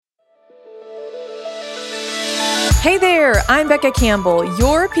Hey there, I'm Becca Campbell,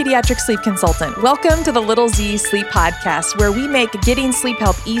 your pediatric sleep consultant. Welcome to the Little Z Sleep Podcast, where we make getting sleep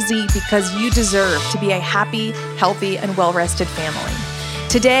help easy because you deserve to be a happy, healthy, and well-rested family.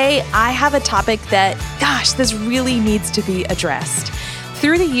 Today, I have a topic that, this really needs to be addressed.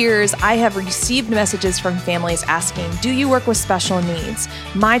 Through the years, I have received messages from families asking, do you work with special needs?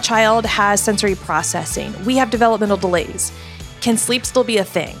 My child has sensory processing. We have developmental delays. Can sleep still be a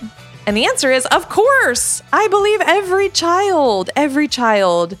thing? And the answer is, of course. I believe every child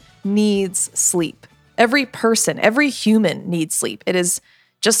needs sleep. Every person, every human needs sleep. It is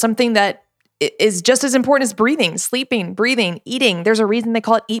just something that is just as important as breathing, sleeping, breathing, eating. There's a reason they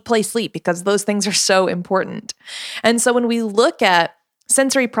call it eat, play, sleep, because those things are so important. And so when we look at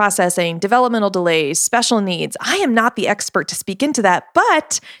sensory processing, developmental delays, special needs, I am not the expert to speak into that.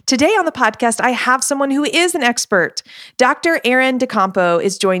 But today on the podcast, I have someone who is an expert. Dr. Erin DeCampo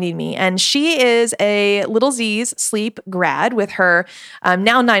is joining me, and she is a Little Z's sleep grad with her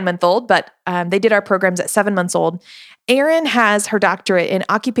now 9-month-old, but they did our programs at 7 months old. Erin has her doctorate in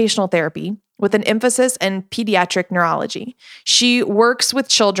occupational therapy with an emphasis in pediatric neurology. She works with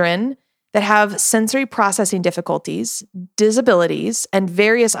children that have sensory processing difficulties, disabilities, and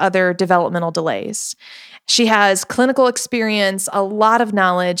various other developmental delays. She has clinical experience, a lot of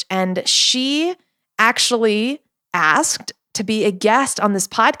knowledge, and she actually asked to be a guest on this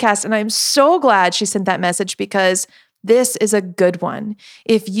podcast. And I'm so glad she sent that message because this is a good one.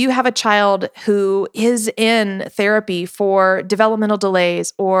 If you have a child who is in therapy for developmental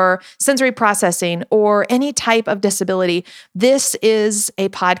delays or sensory processing or any type of disability, this is a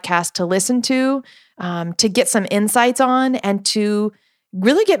podcast to listen to get some insights on, and to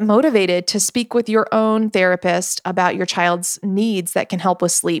really get motivated to speak with your own therapist about your child's needs that can help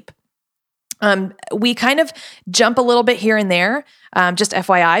with sleep. We kind of jump a little bit here and there, just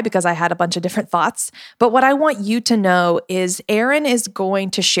FYI, because I had a bunch of different thoughts. But what I want you to know is Erin is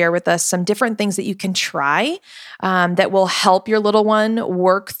going to share with us some different things that you can try that will help your little one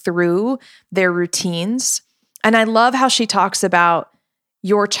work through their routines. And I love how she talks about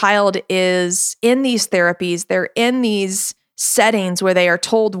your child is in these therapies, they're in these settings where they are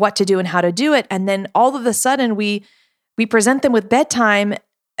told what to do and how to do it. And then all of a sudden we present them with bedtime,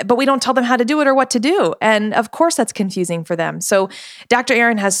 but we don't tell them how to do it or what to do. And of course, that's confusing for them. So Dr.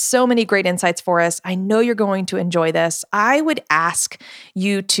 Erin has so many great insights for us. I know you're going to enjoy this. I would ask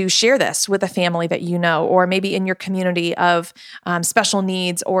you to share this with a family that you know, or maybe in your community of special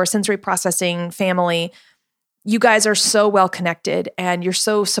needs or sensory processing family. You guys are so well connected and you're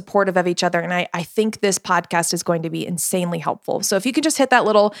so supportive of each other. And I think this podcast is going to be insanely helpful. So if you could just hit that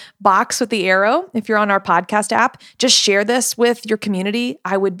little box with the arrow, if you're on our podcast app, just share this with your community.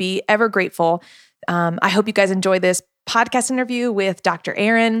 I would be ever grateful. I hope you guys enjoy this podcast interview with Dr.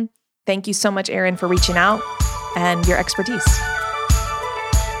 Erin. Thank you so much, Erin, for reaching out and your expertise.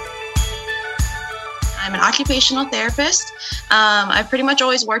 I'm an occupational therapist. I've pretty much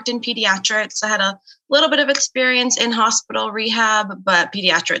always worked in pediatrics. I had a little bit of experience in hospital rehab, but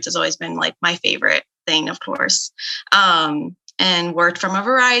pediatrics has always been like my favorite thing, of course. And worked from a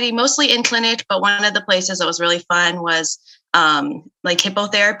variety, mostly in clinic, but one of the places that was really fun was like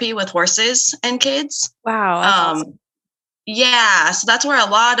hippotherapy with horses and kids. Wow. That's awesome. Yeah, so that's where a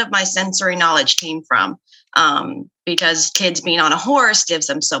lot of my sensory knowledge came from, because kids being on a horse gives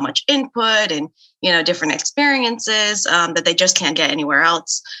them so much input and, different experiences that they just can't get anywhere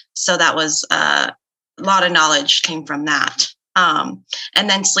else. So that was a lot of knowledge came from that. And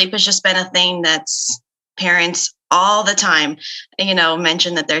then sleep has just been a thing that's parents all the time,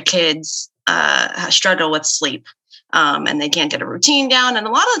 mention that their kids struggle with sleep and they can't get a routine down. And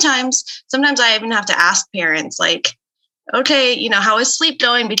a lot of the times, sometimes I even have to ask parents like, okay, how is sleep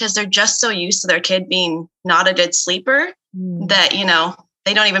going? Because they're just so used to their kid being not a good sleeper that,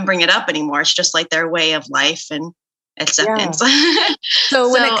 they don't even bring it up anymore. It's just like their way of life and acceptance. Yeah. So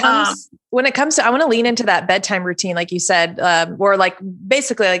when it comes to, I want to lean into that bedtime routine, like you said, or like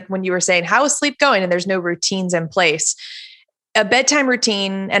basically like when you were saying, how is sleep going? And there's no routines in place. A bedtime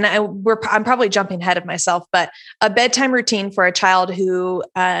routine, and I'm probably jumping ahead of myself, but a bedtime routine for a child who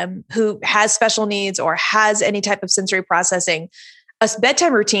has special needs or has any type of sensory processing, a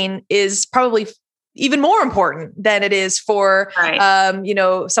bedtime routine is probably even more important than it is for,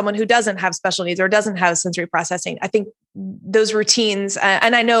 someone who doesn't have special needs or doesn't have sensory processing. I think those routines,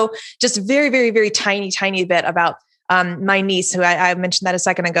 and I know just very, very, very tiny bit about my niece, who I mentioned that a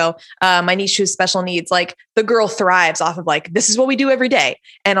second ago, my niece who's special needs, like the girl thrives off of like, this is what we do every day.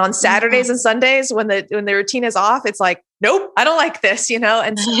 And on Saturdays and Sundays, when the routine is off, it's like, nope, I don't like this,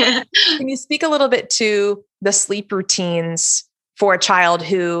 And so can you speak a little bit to the sleep routines for a child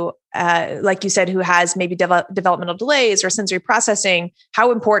who like you said, who has maybe developmental delays or sensory processing,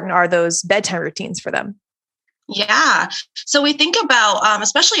 how important are those bedtime routines for them? Yeah. So we think about,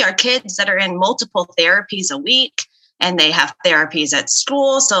 especially our kids that are in multiple therapies a week, and they have therapies at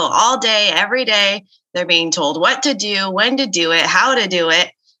school. So all day, every day, they're being told what to do, when to do it, how to do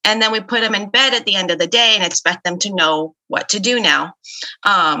it. And then we put them in bed at the end of the day and expect them to know what to do now.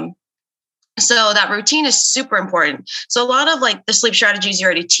 So that routine is super important. So a lot of like the sleep strategies you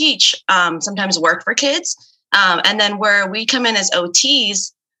already teach sometimes work for kids. And then where we come in as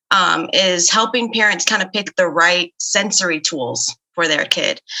OTs is helping parents kind of pick the right sensory tools for their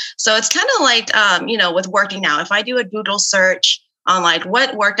kid. So it's kind of like, with working out. If I do a Google search on like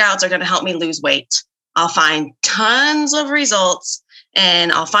what workouts are going to help me lose weight, I'll find tons of results.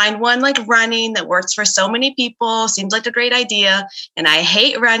 And I'll find one like running that works for so many people, seems like a great idea. And I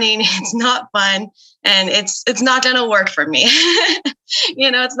hate running. It's not fun. And it's not going to work for me.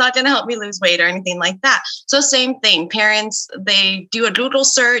 It's not going to help me lose weight or anything like that. So same thing, parents, they do a Google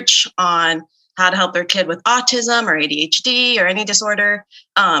search on how to help their kid with autism or ADHD or any disorder,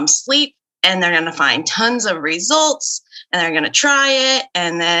 sleep, and they're going to find tons of results. And they're going to try it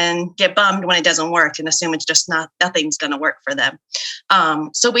and then get bummed when it doesn't work and assume it's just nothing's going to work for them.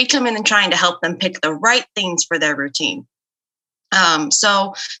 So we come in and trying to help them pick the right things for their routine.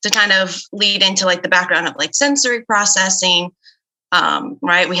 So to kind of lead into like the background of like sensory processing,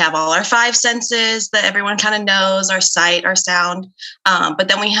 right? We have all our 5 senses that everyone kind of knows, our sight, our sound. But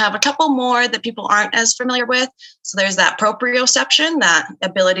then we have a couple more that people aren't as familiar with. So there's that proprioception, that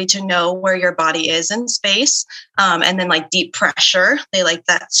ability to know where your body is in space. And then like deep pressure, they like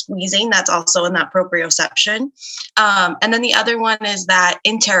that squeezing, that's also in that proprioception. And then the other one is that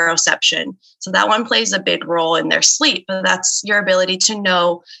interoception. So that one plays a big role in their sleep. That's your ability to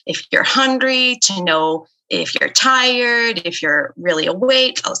know if you're hungry, to know if you're tired, if you're really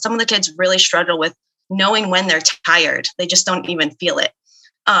awake. Some of the kids really struggle with knowing when they're tired. They just don't even feel it.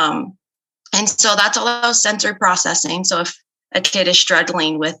 And so that's all those sensory processing. So if a kid is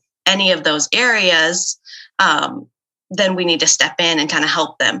struggling with any of those areas, then we need to step in and kind of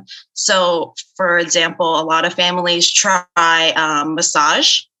help them. So for example, a lot of families try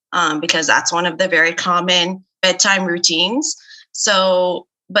massage because that's one of the very common bedtime routines.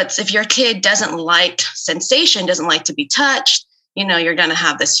 But if your kid doesn't like sensation, doesn't like to be touched, you're going to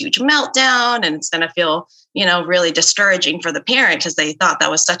have this huge meltdown and it's going to feel, really discouraging for the parent because they thought that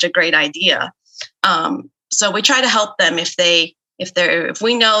was such a great idea. So we try to help them if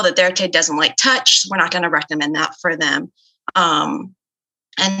we know that their kid doesn't like touch, we're not going to recommend that for them. And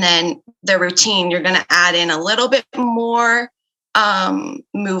then their routine, you're going to add in a little bit more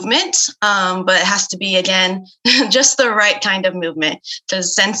movement, but it has to be, again, just the right kind of movement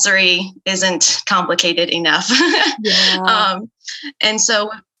because sensory isn't complicated enough. Yeah. And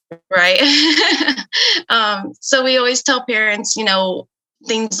so, right. So we always tell parents,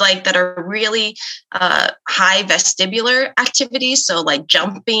 things like that are really high vestibular activities. So like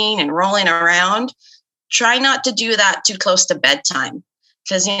jumping and rolling around, try not to do that too close to bedtime.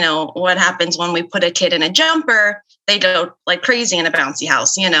 Because, what happens when we put a kid in a jumper, they go like crazy in a bouncy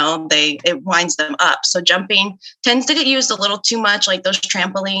house, it winds them up. So jumping tends to get used a little too much, like those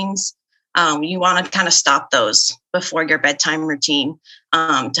trampolines. You want to kind of stop those before your bedtime routine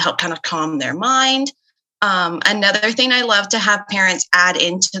to help kind of calm their mind. Another thing I love to have parents add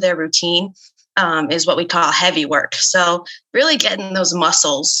into their routine is what we call heavy work. So really getting those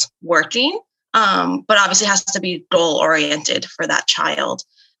muscles working. But obviously has to be goal oriented for that child.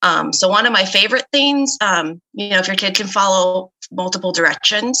 So one of my favorite things, if your kid can follow multiple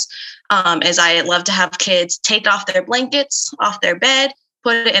directions, is I love to have kids take off their blankets off their bed,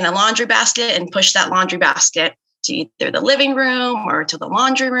 put it in a laundry basket and push that laundry basket to either the living room or to the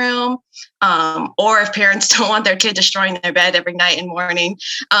laundry room. Or if parents don't want their kid destroying their bed every night and morning,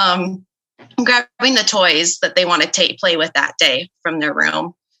 grabbing the toys that they want to play with that day from their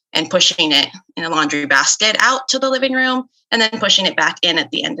room and pushing it in a laundry basket out to the living room and then pushing it back in at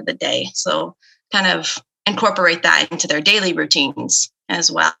the end of the day. So kind of incorporate that into their daily routines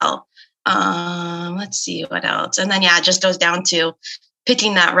as well. Let's see what else. And then, it just goes down to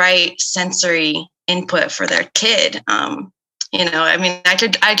picking that right sensory input for their kid. I'm trying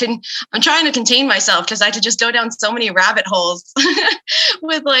to contain myself because I could just go down so many rabbit holes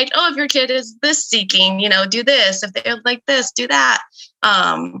with like, if your kid is this seeking, do this. If they like this, do that.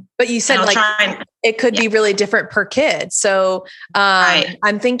 But you said like it could be really different per kid. So Right.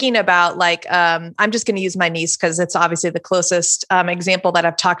 I'm thinking about like, I'm just going to use my niece because it's obviously the closest example that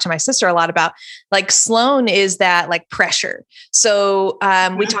I've talked to my sister a lot about. Like Sloan is that like pressure. So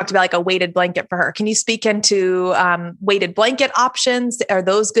we talked about like a weighted blanket for her. Can you speak into weighted blanket options? Are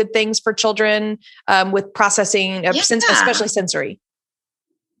those good things for children with processing, especially sensory?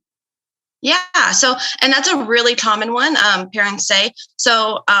 Yeah. So, and that's a really common one. Parents say,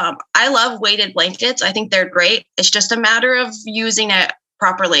 so I love weighted blankets. I think they're great. It's just a matter of using it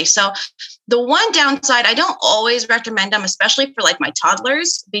properly. So the one downside, I don't always recommend them, especially for like my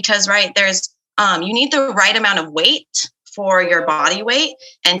toddlers, because there's, you need the right amount of weight for your body weight,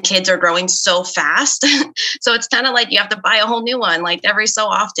 and kids are growing so fast. So it's kind of like you have to buy a whole new one, like every so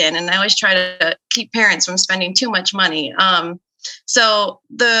often. And I always try to keep parents from spending too much money. So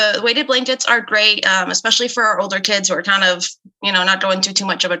the weighted blankets are great, especially for our older kids who are kind of, not going through too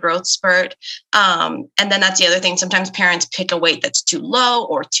much of a growth spurt. And then that's the other thing. Sometimes parents pick a weight that's too low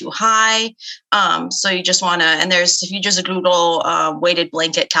or too high. So you just want to, and if you just Google weighted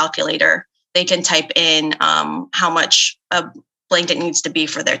blanket calculator, they can type in how much a blanket needs to be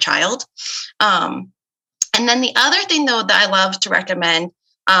for their child. And then the other thing, though, that I love to recommend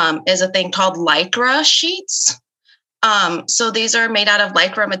is a thing called Lycra sheets. So these are made out of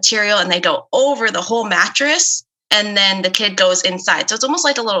Lycra material, and they go over the whole mattress, and then the kid goes inside. So it's almost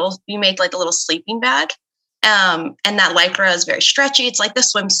like you make like a little sleeping bag. And that Lycra is very stretchy. It's like the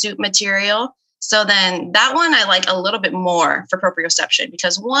swimsuit material. So then that one I like a little bit more for proprioception,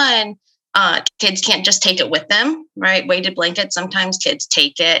 because one, kids can't just take it with them, right? Weighted blankets, sometimes kids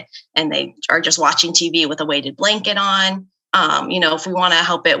take it and they are just watching TV with a weighted blanket on. If we want to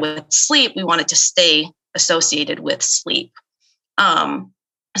help it with sleep, we want it to stay associated with sleep. So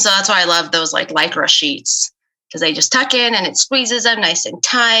that's why I love those like Lycra sheets, because they just tuck in and it squeezes them nice and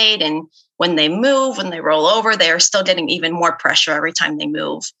tight. And when they move, when they roll over, they are still getting even more pressure every time they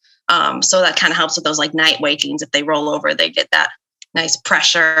move. So that kind of helps with those like night wakings. If they roll over, they get that nice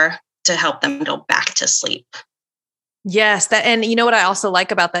pressure to help them go back to sleep. Yes. And you know what I also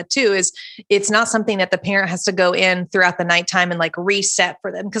like about that too, is it's not something that the parent has to go in throughout the nighttime and like reset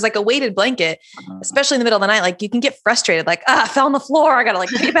for them. Cause like a weighted blanket, especially in the middle of the night, like you can get frustrated, like, I fell on the floor. I got to like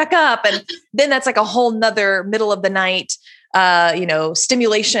pick it back up. And then that's like a whole nother middle of the night,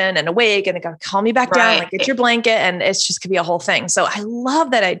 stimulation and awake, and they got to calm me back down, like get your blanket. And it's just could be a whole thing. So I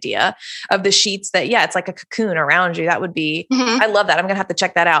love that idea of the sheets that, it's like a cocoon around you. That would be, I love that. I'm going to have to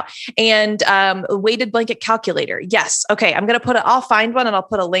check that out. And a weighted blanket calculator. Yes. Okay. I'll find one and I'll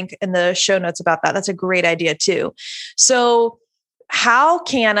put a link in the show notes about that. That's a great idea too. So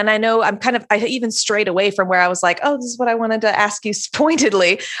and I know I even strayed away from where I was like, oh, this is what I wanted to ask you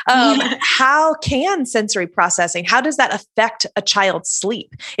pointedly. How can sensory processing, how does that affect a child's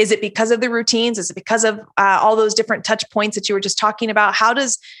sleep? Is it because of the routines? Is it because of all those different touch points that you were just talking about? How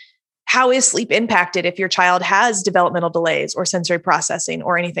is sleep impacted if your child has developmental delays or sensory processing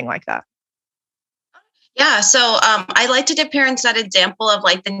or anything like that? Yeah. So I like to give parents that example of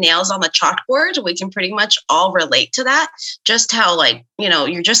like the nails on the chalkboard. We can pretty much all relate to that, just how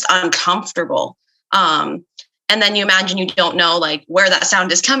you're just uncomfortable. And then you imagine you don't know like where that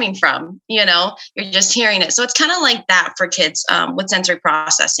sound is coming from, you're just hearing it. So it's kind of like that for kids with sensory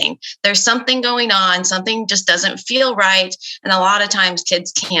processing. There's something going on, something just doesn't feel right. And a lot of times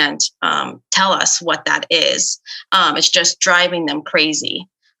kids can't tell us what that is. It's just driving them crazy.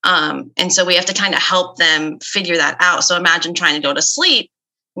 And so we have to kind of help them figure that out. So imagine trying to go to sleep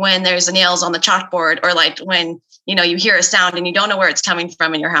when there's nails on the chalkboard, or like when, you hear a sound and you don't know where it's coming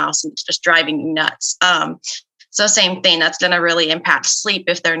from in your house and it's just driving you nuts. So same thing, that's going to really impact sleep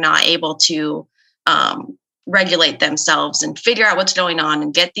if they're not able to regulate themselves and figure out what's going on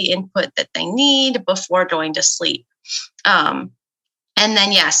and get the input that they need before going to sleep. And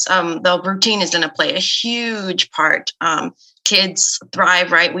then, yes, the routine is going to play a huge part. Kids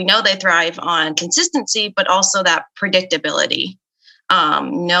thrive, right? We know they thrive on consistency, but also that predictability.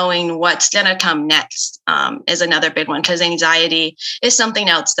 Knowing what's going to come next is another big one, because anxiety is something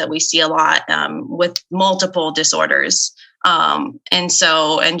else that we see a lot with multiple disorders. And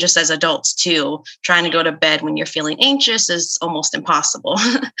just as adults too, trying to go to bed when you're feeling anxious is almost impossible.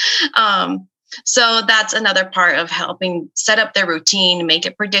 So that's another part of helping set up their routine, make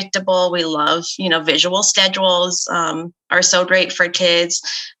it predictable. We love, visual schedules are so great for kids.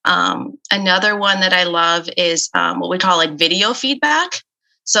 Another one that I love is what we call like video feedback.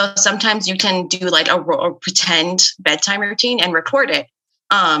 So sometimes you can do like a pretend bedtime routine and record it.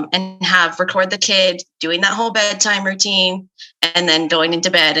 and record the kid doing that whole bedtime routine and then going into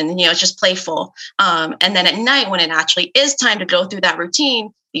bed, and it's just playful. And then at night, when it actually is time to go through that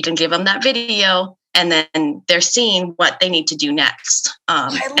routine, you can give them that video, and then they're seeing what they need to do next.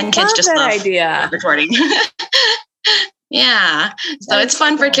 And kids just love idea. Recording. Yeah. So it's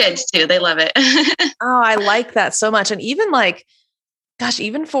fun for kids too. They love it. Oh, I like that so much. And even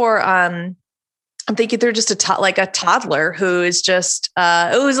even for, I'm thinking they're just a toddler who is just,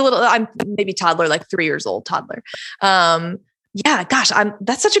 I'm maybe toddler, like 3 years old toddler. Yeah, gosh,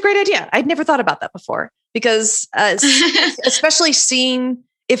 that's such a great idea. I'd never thought about that before, because especially seeing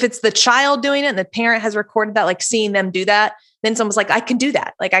if it's the child doing it and the parent has recorded that, like seeing them do that, then someone's like, I can do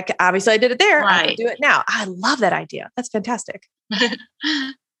that. Like obviously I did it there. Right. I can do it now. I love that idea. That's fantastic.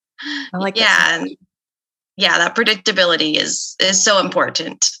 I like that. Yeah, that predictability is so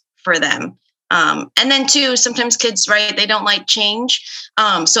important for them. And then too, sometimes kids, right, they don't like change.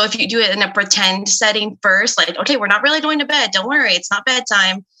 So if you do it in a pretend setting first, like, okay, we're not really going to bed. Don't worry. It's not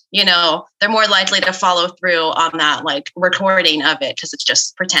bedtime. They're more likely to follow through on that, like recording of it, because it's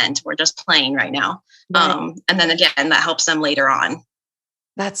just pretend. We're just playing right now. Right. And then again, that helps them later on.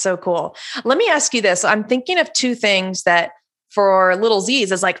 That's so cool. Let me ask you this. I'm thinking of two things that for little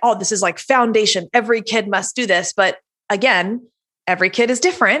Z's is like, oh, this is like foundation. Every kid must do this. But again, every kid is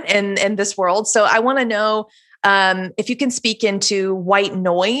different in this world. So I want to know if you can speak into white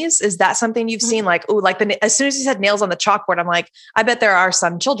noise. Is that something you've seen? Like, oh, like as soon as you said nails on the chalkboard, I'm like, I bet there are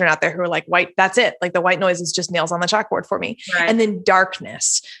some children out there who are like, white, that's it. Like the white noise is just nails on the chalkboard for me. Right. And then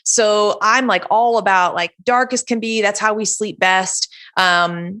darkness. So I'm like all about like dark as can be. That's how we sleep best.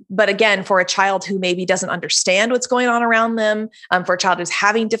 But again, for a child who maybe doesn't understand what's going on around them, for a child who's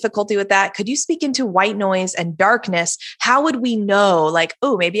having difficulty with that, could you speak into white noise and darkness? How would we know, like,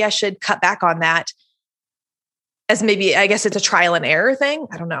 oh, maybe I should cut back on that? As maybe, I guess it's a trial and error thing.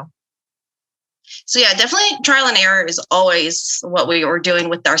 I don't know. So yeah, definitely trial and error is always what we were doing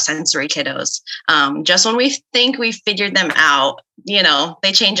with our sensory kiddos. Just when we think we figured them out,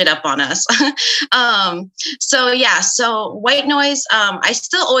 they change it up on us. So white noise, I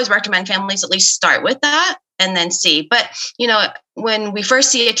still always recommend families at least start with that and then see. But, when we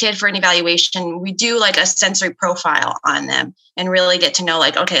first see a kid for an evaluation, we do like a sensory profile on them and really get to know,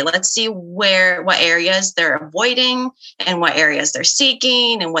 like, okay, let's see what areas they're avoiding and what areas they're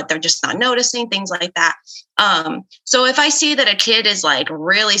seeking and what they're just not noticing, things like that. So if I see that a kid is like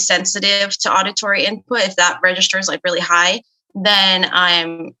really sensitive to auditory input, if that register is like really high,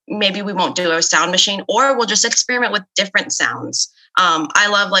 then maybe we won't do a sound machine, or we'll just experiment with different sounds. I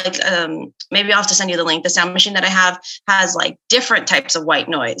love maybe I'll have to send you the link. The sound machine that I have has like different types of white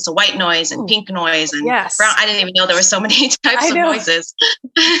noise. So white noise and pink noise and brown. I didn't even know there were so many types of noises.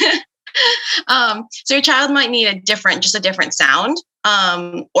 So your child might need just a different sound.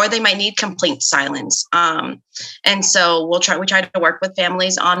 Or they might need complete silence. And so we try to work with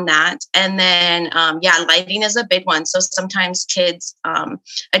families on that. And then, lighting is a big one. So sometimes kids,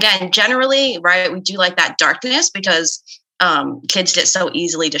 again, generally, right, we do like that darkness because kids get so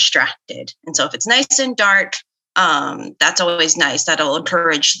easily distracted. And so if it's nice and dark, that's always nice. That'll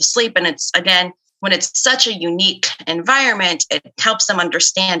encourage the sleep. And it's, again, when it's such a unique environment, it helps them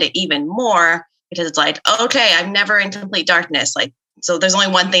understand it even more, because it's like, okay, I'm never in complete darkness. Like, so there's only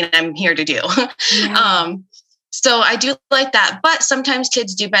one thing I'm here to do. Yeah. So I do like that, but sometimes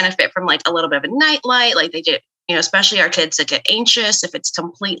kids do benefit from like a little bit of a night light. Like they get, especially our kids that get anxious, if it's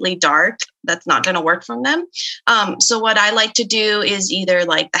completely dark, that's not going to work from them. So what I like to do is either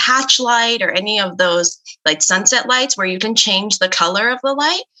like the hatch light or any of those like sunset lights where you can change the color of the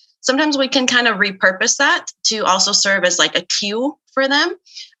light. Sometimes we can kind of repurpose that to also serve as like a cue for them.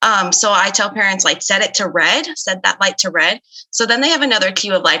 So I tell parents, like, set that light to red. So then they have another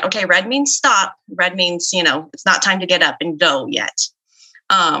cue of like, okay, red means stop. Red means, it's not time to get up and go yet.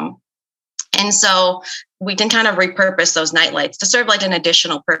 And so we can kind of repurpose those night lights to serve like an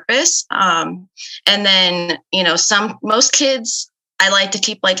additional purpose. And then, most kids, I like to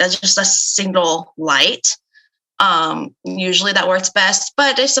keep like just a single light. Usually that works best,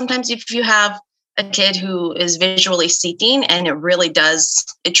 but sometimes if you have a kid who is visually seeking and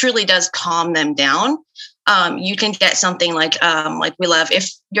it truly does calm them down, you can get something like we love,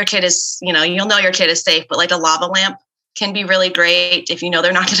 if your kid is, you'll know your kid is safe, but like a lava lamp can be really great if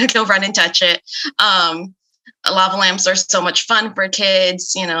they're not going to go run and touch it. Lava lamps are so much fun for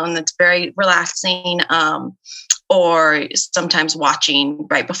kids, and it's very relaxing. Or sometimes watching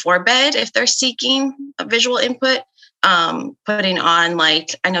right before bed if they're seeking a visual input, putting on,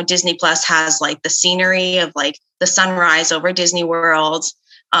 like, I know Disney Plus has like the scenery of like the sunrise over Disney World,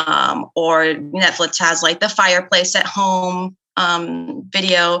 or Netflix has like the fireplace at home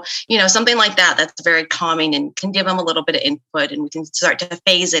video, something like that. That's very calming and can give them a little bit of input, and we can start to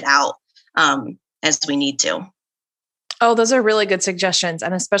phase it out as we need to. Oh, those are really good suggestions,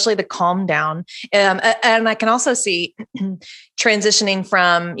 and especially the calm down. And I can also see transitioning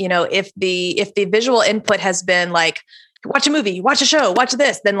from, if the visual input has been like, watch a movie, watch a show, watch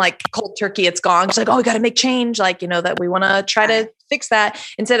this, then like cold turkey, it's gone. It's like, oh, we got to make change. Like, that we want to try to fix that.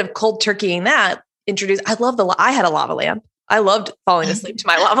 Instead of cold turkeying that, I had a lava lamp. I loved falling asleep to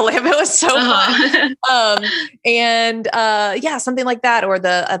my lava lamp. It was so fun. Something like that, or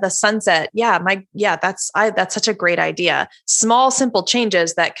the sunset. That's such a great idea. Small, simple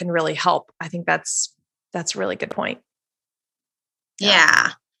changes that can really help. I think that's a really good point.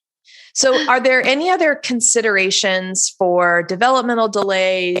 Yeah. So are there any other considerations for developmental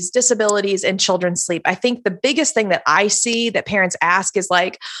delays, disabilities in children's sleep? I think the biggest thing that I see that parents ask is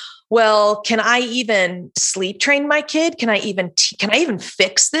like, well, can I even sleep train my kid? Can I even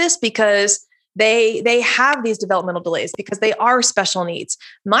fix this? Because they have these developmental delays because they are special needs.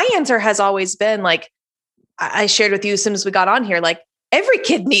 My answer has always been like, I shared with you as soon as we got on here, like every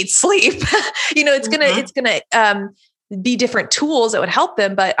kid needs sleep. It's gonna be different tools that would help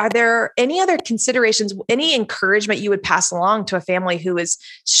them. But are there any other considerations, any encouragement you would pass along to a family who is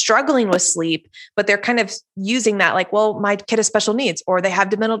struggling with sleep, but they're kind of using that like, well, my kid has special needs, or they have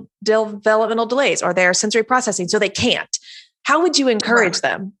developmental delays, or they're sensory processing, so they can't. How would you encourage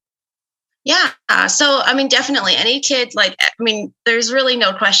them? Yeah. So, definitely any kid, there's really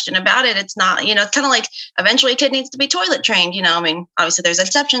no question about it. It's not, it's kind of like eventually a kid needs to be toilet trained, obviously there's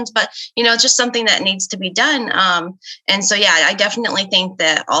exceptions, but, it's just something that needs to be done. And so, yeah, I definitely think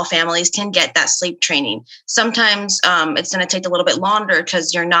that all families can get that sleep training. Sometimes it's going to take a little bit longer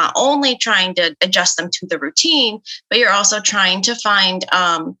because you're not only trying to adjust them to the routine, but you're also trying to find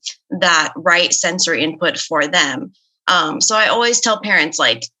that right sensory input for them. So I always tell parents,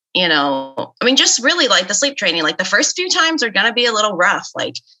 like, just really like the sleep training, like the first few times are going to be a little rough.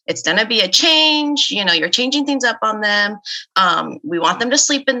 Like it's going to be a change, you're changing things up on them. We want them to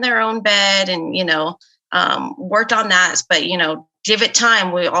sleep in their own bed and, work on that. But, give it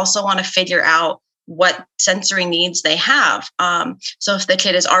time. We also want to figure out what sensory needs they have. So if the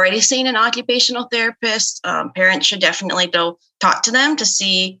kid is already seeing an occupational therapist, parents should definitely go talk to them to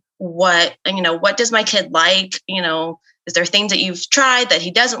see what does my kid like, is there things that you've tried that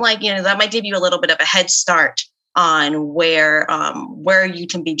he doesn't like? That might give you a little bit of a head start on where you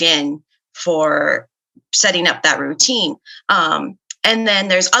can begin for setting up that routine. And then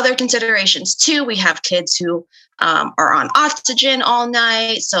there's other considerations too. We have kids who are on oxygen all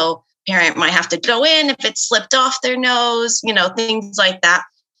night. So parent might have to go in if it's slipped off their nose, things like that.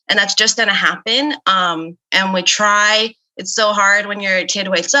 And that's just going to happen. And we try, it's so hard when your kid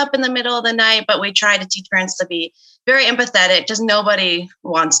wakes up in the middle of the night, but we try to teach parents to be very empathetic because nobody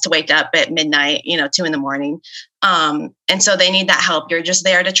wants to wake up at midnight, 2 a.m. And so they need that help. You're just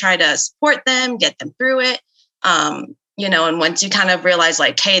there to try to support them, get them through it. And once you kind of realize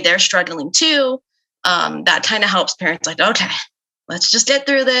like, hey, they're struggling too, that kind of helps parents like, okay, let's just get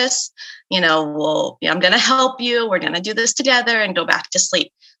through this. I'm going to help you. We're going to do this together and go back to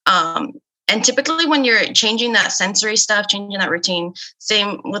sleep. And typically when you're changing that sensory stuff, changing that routine,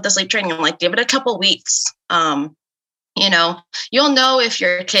 same with the sleep training, like give it a couple weeks. You'll know if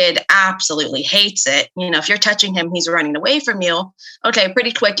your kid absolutely hates it. If you're touching him, he's running away from you. Okay,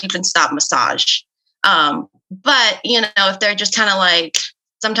 pretty quick, you can stop massage. But, if they're just kind of like,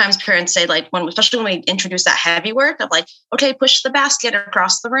 sometimes parents say like, especially when we introduce that heavy work of like, okay, push the basket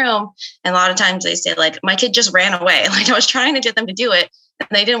across the room. And a lot of times they say like, my kid just ran away. Like I was trying to get them to do it and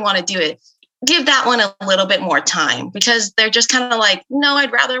they didn't want to do it. Give that one a little bit more time because they're just kind of like, no,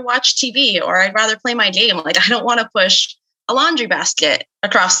 I'd rather watch TV or I'd rather play my game. Like, I don't want to push a laundry basket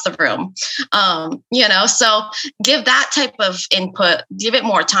across the room. So give that type of input, give it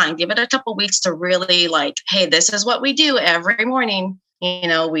more time, give it a couple weeks to really like, hey, this is what we do every morning.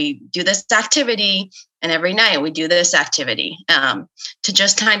 We do this activity and every night we do this activity to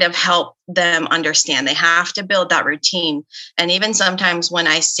just kind of help them understand. They have to build that routine. And even sometimes when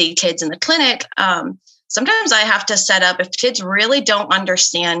I see kids in the clinic, sometimes I have to set up if kids really don't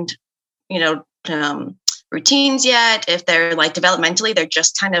understand, routines yet, if they're like developmentally, they're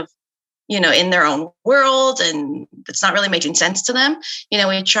just kind of, in their own world and it's not really making sense to them.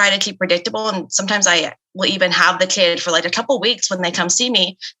 We try to keep predictable. And sometimes I will even have the kid for like a couple of weeks when they come see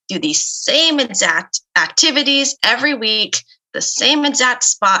me, do these same exact activities every week, the same exact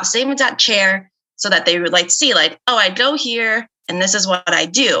spot, same exact chair, so that they would like see like, oh, I go here and this is what I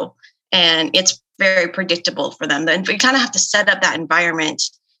do. And it's very predictable for them. Then we kind of have to set up that environment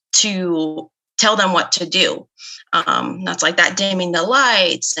to tell them what to do. That's like that dimming the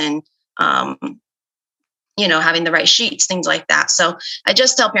lights and, having the right sheets, things like that. So I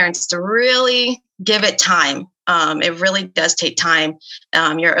just tell parents to really give it time. It really does take time.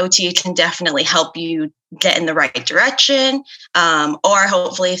 Your OT can definitely help you get in the right direction. Or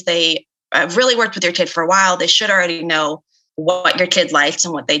hopefully if they have really worked with your kid for a while, they should already know what your kid likes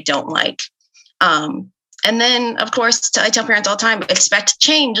and what they don't like. And then, of course, I tell parents all the time, expect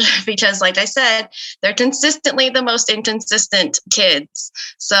change because, like I said, they're consistently the most inconsistent kids.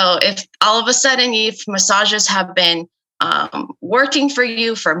 So if all of a sudden if massages have been working for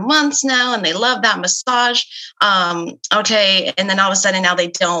you for months now and they love that massage, okay, and then all of a sudden now they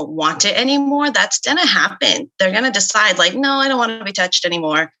don't want it anymore, that's going to happen. They're going to decide like, no, I don't want to be touched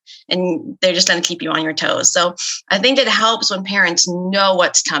anymore. And they're just going to keep you on your toes. So I think it helps when parents know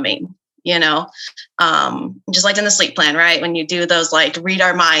what's coming. Just like in the sleep plan, right? When you do those, like read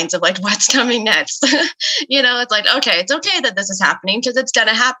our minds of like, what's coming next, it's like, okay, it's okay that this is happening because it's going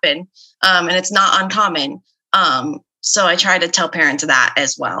to happen. And it's not uncommon. So I try to tell parents that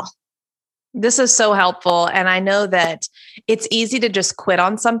as well. This is so helpful. And I know that it's easy to just quit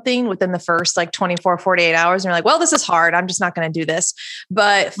on something within the first like 24, 48 hours. And you're like, well, this is hard. I'm just not going to do this.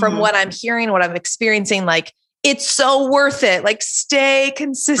 But from what I'm hearing, what I'm experiencing, like, it's so worth it. Like, stay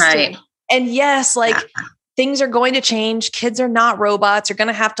consistent. Right. And yes, things are going to change. Kids are not robots. You're going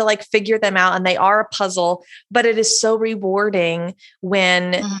to have to like figure them out, and they are a puzzle, but it is so rewarding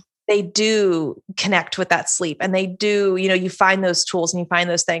when they do connect with that sleep and they do, you find those tools and you find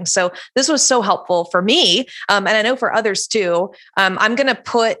those things. So this was so helpful for me. And I know for others too. I'm going to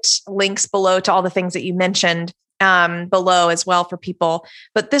put links below to all the things that you mentioned below as well for people,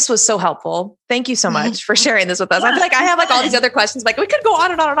 but this was so helpful. Thank you so much for sharing this with us. I feel like I have like all these other questions, like we could go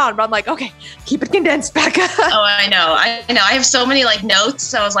on and on and on, but I'm like, okay, keep it condensed, Becca. Oh, I know. I have so many like notes.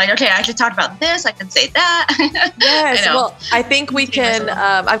 So I was like, okay, I should talk about this. I can say that. Yes. Well, I think we can,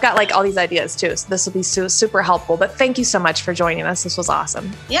 I've got like all these ideas too. So this will be super helpful, but thank you so much for joining us. This was awesome.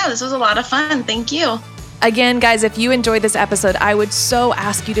 Yeah, this was a lot of fun. Thank you. Again, guys, if you enjoyed this episode, I would so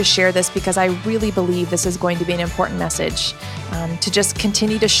ask you to share this because I really believe this is going to be an important message to just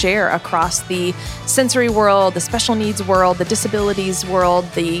continue to share across the sensory world, the special needs world, the disabilities world,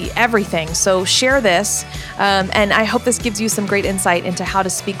 the everything. So share this. And I hope this gives you some great insight into how to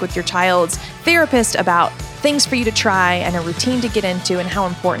speak with your child's therapist about things for you to try and a routine to get into and how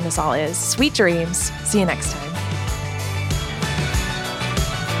important this all is. Sweet dreams. See you next time.